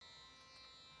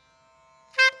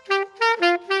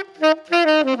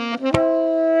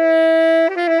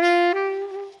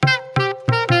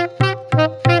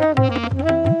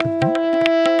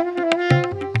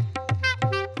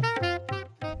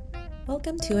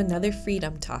another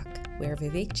Freedom Talk, where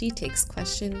Vivekji takes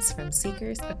questions from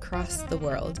seekers across the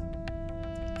world.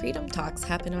 Freedom Talks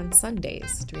happen on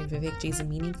Sundays during Vivekji's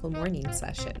Meaningful Morning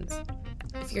sessions.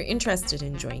 If you're interested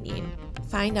in joining,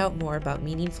 find out more about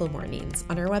Meaningful Mornings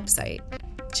on our website,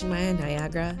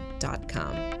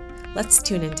 chinmayaniagara.com. Let's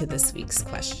tune into this week's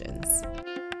questions.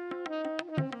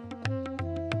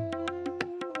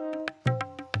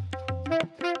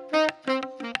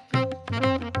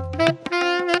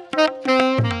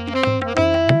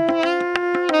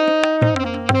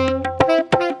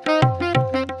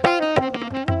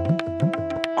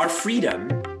 Our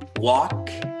freedom, walk,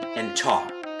 and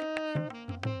talk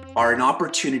are an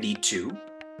opportunity to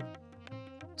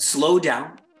slow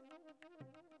down,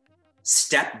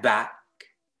 step back,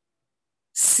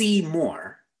 see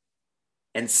more,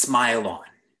 and smile on.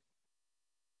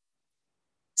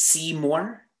 See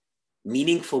more,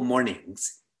 Meaningful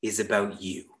Mornings is about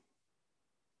you.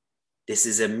 This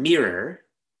is a mirror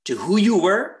to who you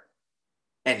were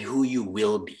and who you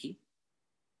will be.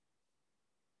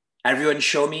 Everyone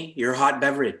show me your hot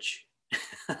beverage.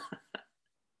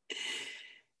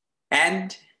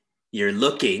 And you're in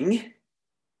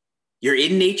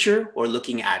nature or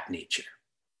looking at nature.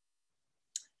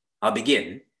 I'll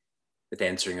begin with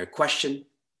answering a question.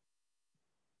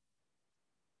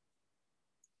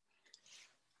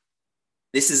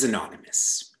 This is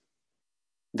anonymous,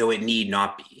 though it need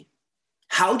not be.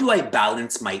 How do I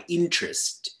balance my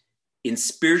interest in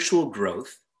spiritual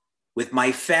growth with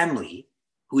my family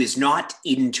who is not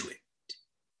into it?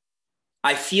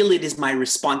 I feel it is my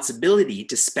responsibility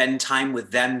to spend time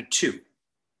with them too.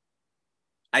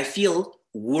 I feel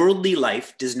worldly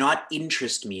life does not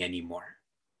interest me anymore.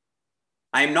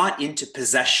 I am not into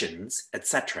possessions,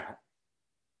 etc.,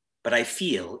 but I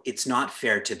feel it's not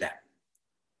fair to them.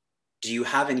 Do you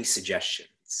have any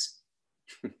suggestions?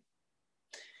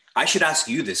 I should ask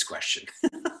you this question.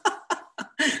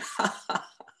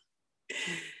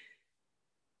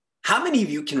 How many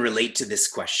of you can relate to this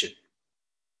question?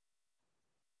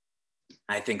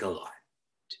 I think a lot.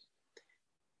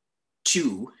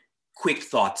 2 quick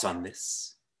thoughts on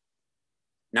this.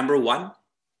 Number 1,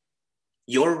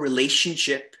 your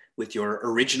relationship with your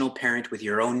original parent, with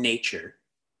your own nature,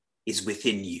 is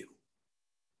within you.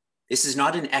 This is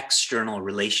not an external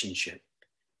relationship.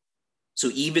 So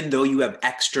even though you have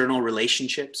external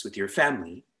relationships with your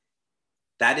family,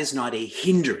 that is not a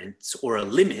hindrance or a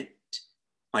limit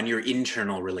on your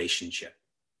internal relationship.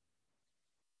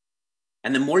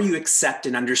 And the more you accept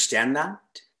and understand that,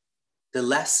 the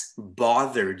less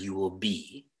bothered you will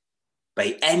be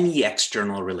by any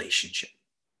external relationship.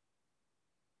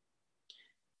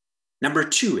 Number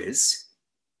 2 is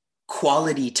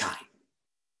quality time.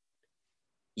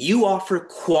 You offer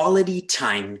quality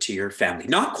time to your family,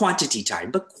 not quantity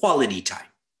time, but quality time.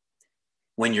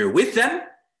 When you're with them,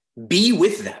 be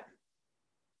with them.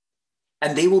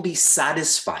 And they will be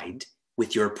satisfied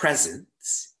with your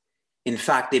presence. In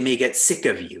fact, they may get sick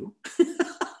of you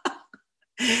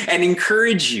and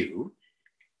encourage you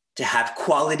to have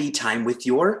quality time with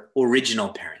your original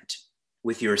parent,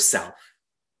 with yourself.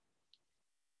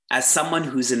 As someone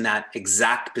who's in that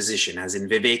exact position, as in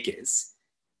Vivek is,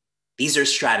 these are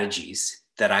strategies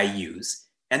that I use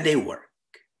and they work.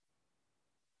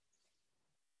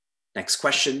 Next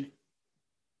question.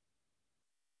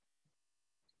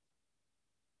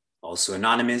 Also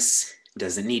anonymous,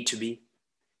 doesn't need to be.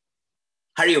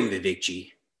 Hari Om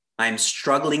Vivekji, I am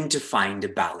struggling to find a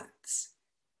balance.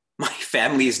 My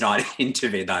family is not into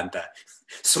Vedanta.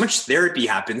 So much therapy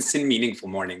happens in Meaningful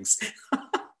Mornings.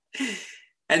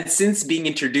 And since being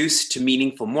introduced to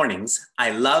Meaningful Mornings, I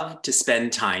love to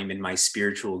spend time in my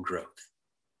spiritual growth.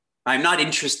 I'm not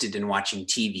interested in watching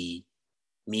TV,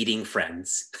 meeting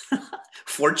friends.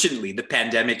 Fortunately, the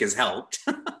pandemic has helped.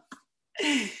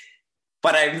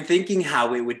 But I'm thinking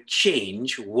how it would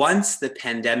change once the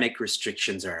pandemic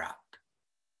restrictions are up.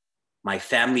 My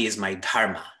family is my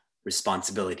dharma,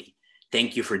 responsibility.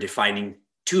 Thank you for defining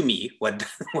to me what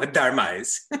dharma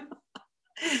is.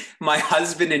 My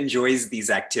husband enjoys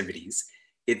these activities.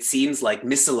 It seems like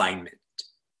misalignment.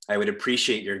 I would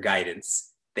appreciate your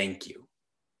guidance. Thank you.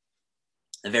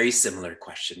 A very similar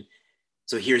question.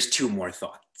 So here's 2 more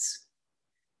thoughts.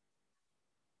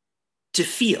 To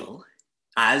feel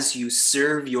as you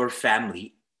serve your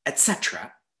family,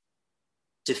 etc.,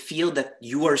 to feel that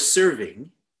you are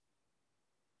serving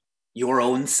your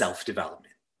own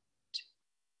self-development.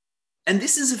 And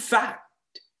this is a fact.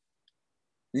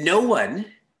 No one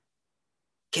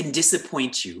can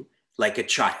disappoint you like a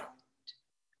child.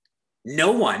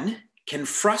 No one can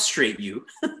frustrate you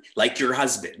like your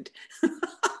husband.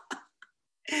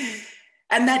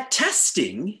 And that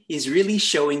testing is really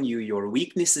showing you your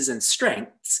weaknesses and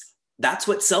strengths. That's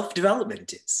what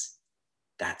self-development is.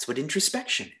 That's what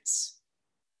introspection is.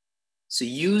 So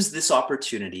use this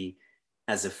opportunity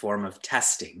as a form of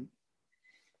testing.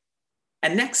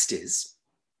 And next is,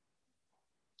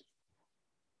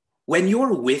 when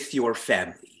you're with your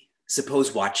family,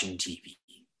 suppose watching TV,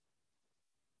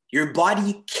 your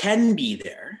body can be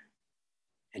there,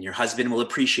 and your husband will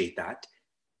appreciate that,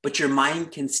 but your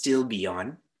mind can still be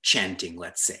on chanting,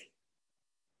 let's say,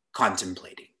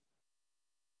 contemplating.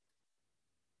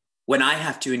 When I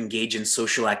have to engage in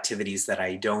social activities that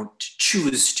I don't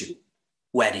choose to,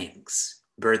 weddings,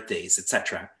 birthdays,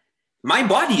 etc., my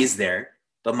body is there,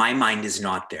 but my mind is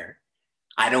not there.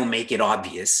 I don't make it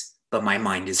obvious, but my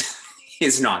mind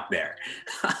is not there.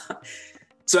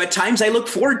 So at times I look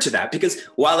forward to that, because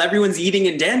while everyone's eating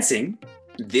and dancing,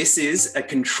 this is a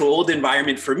controlled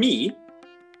environment for me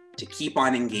to keep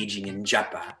on engaging in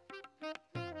japa.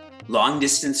 Long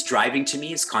distance driving to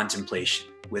me is contemplation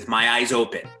with my eyes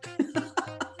open.